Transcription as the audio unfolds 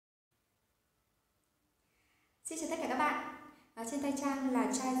Xin chào tất cả các bạn. Trên tay Trang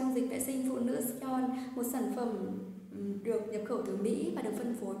là chai dung dịch vệ sinh phụ nữ Scion, một sản phẩm được nhập khẩu từ Mỹ và được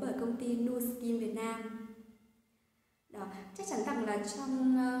phân phối bởi công ty NUSKIN Việt Nam. Đó, chắc chắn rằng là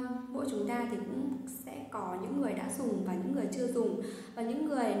trong mỗi chúng ta thì cũng sẽ có những người đã dùng và những người chưa dùng. Và những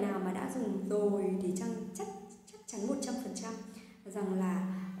người nào mà đã dùng rồi thì Trang chắc chắn 100% rằng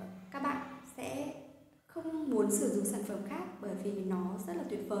là các bạn sẽ không muốn sử dụng sản phẩm khác, bởi vì nó rất là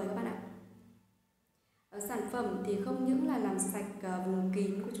tuyệt vời các bạn ạ. Sản phẩm thì không những là làm sạch vùng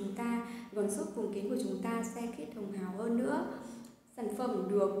kín của chúng ta, còn giúp vùng kín của chúng ta se khít hồng hào hơn nữa. Sản phẩm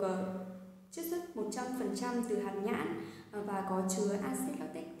được chiết xuất 100% từ hạt nhãn và có chứa axit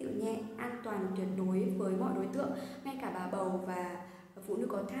lactic tự nhẹ, an toàn tuyệt đối với mọi đối tượng, ngay cả bà bầu và phụ nữ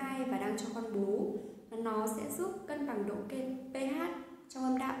có thai và đang cho con bú. Nó sẽ giúp cân bằng độ pH trong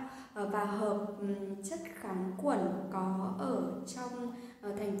âm đạo và hợp chất kháng khuẩn có ở trong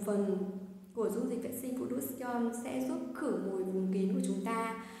thành phần của dung dịch vệ sinh phụ nữ Scion, sẽ giúp khử mùi vùng kín của chúng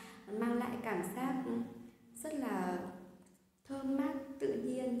ta, mang lại cảm giác rất là thơm mát, tự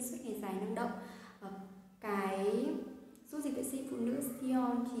nhiên, suốt ngày dài năng động. Cái dung dịch vệ sinh phụ nữ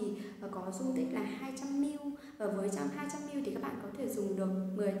Scion thì có dung tích là 200ml, và với trong 200ml thì các bạn có thể dùng được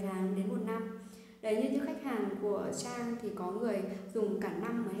 10 tháng đến 1 năm. Đấy, như khách hàng của Trang thì có người dùng cả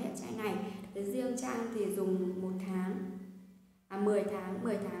năm mới hết chai này. Riêng Trang thì dùng 1 tháng, 10 tháng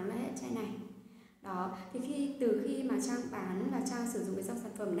là hết chai này. Đó, thì từ khi mà Trang bán và Trang sử dụng cái dòng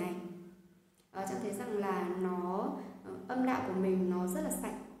sản phẩm này, Trang thấy rằng là nó âm đạo của mình nó rất là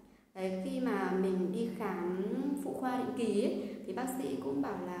sạch. Đấy, khi mà mình đi khám phụ khoa định kỳ ấy, thì bác sĩ cũng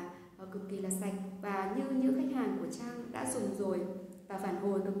bảo là cực kỳ là sạch. Và như những khách hàng của Trang đã dùng rồi và phản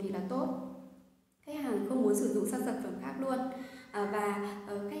hồi cực kỳ là tốt, khách hàng không muốn sử dụng sang sản phẩm khác luôn. Và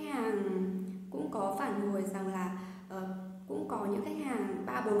khách hàng cũng có phản hồi rằng là cũng có những khách hàng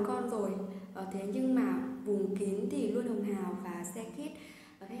 3-4 con rồi, thế nhưng mà vùng kín thì luôn hồng hào và se khít.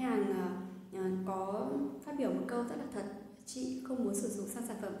 Khách hàng có phát biểu một câu rất là thật: chị không muốn sử dụng sang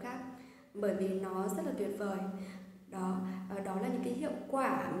sản phẩm khác bởi vì nó rất là tuyệt vời. Đó là những cái hiệu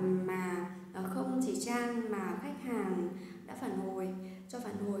quả mà không chỉ Trang mà khách hàng đã phản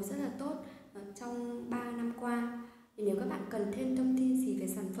hồi rất là tốt trong 3 năm qua. Thì nếu các bạn cần thêm thông tin gì về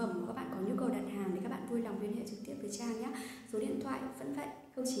sản phẩm, các bạn có nhu cầu đặt hàng thì các bạn vui lòng liên hệ trực tiếp với Trang nhé. Số điện thoại vẫn vậy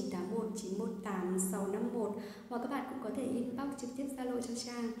 0981 918 651, hoặc các bạn cũng có thể inbox trực tiếp Zalo cho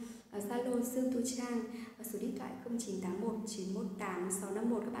Trang, Zalo Dương Tu Trang, số điện thoại 0981 918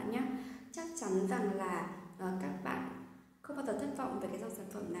 651 các bạn nhé. Chắc chắn rằng là các bạn không bao giờ thất vọng về cái dòng sản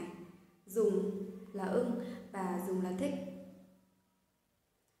phẩm này. Dùng là ưng và dùng là thích.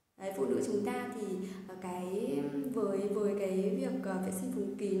 Đấy, phụ nữ chúng ta thì với cái việc vệ sinh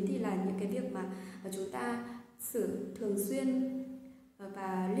vùng kín thì là những cái việc mà chúng ta sử thường xuyên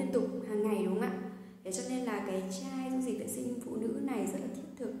và liên tục hàng ngày, đúng không ạ? Thế cho nên là cái chai dung dịch vệ sinh phụ nữ này rất là thiết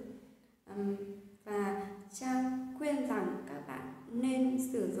thực. Và Trang khuyên rằng các bạn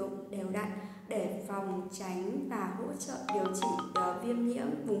nên sử dụng đều đặn để phòng tránh và hỗ trợ điều trị viêm nhiễm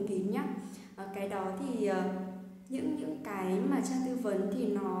vùng kín nhé. Cái đó thì những cái mà Trang tư vấn thì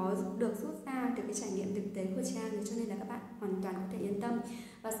nó được rút ra từ cái trải nghiệm thực tế của Trang, cho nên là các bạn hoàn toàn có thể yên tâm.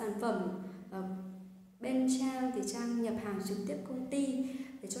 Và sản phẩm bên Trang thì Trang nhập hàng trực tiếp công ty,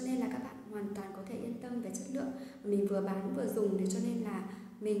 để cho nên là các bạn hoàn toàn có thể yên tâm về chất lượng. Mình vừa bán vừa dùng, để cho nên là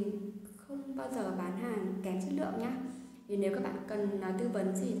mình không bao giờ bán hàng kém chất lượng nhé. Thì nếu các bạn cần tư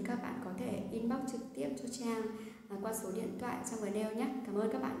vấn gì thì các bạn có thể inbox trực tiếp cho Trang qua số điện thoại trong video nhé. Cảm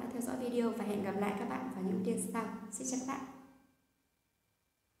ơn các bạn đã theo dõi video và hẹn gặp lại các bạn vào những video sau. Xin chào các bạn.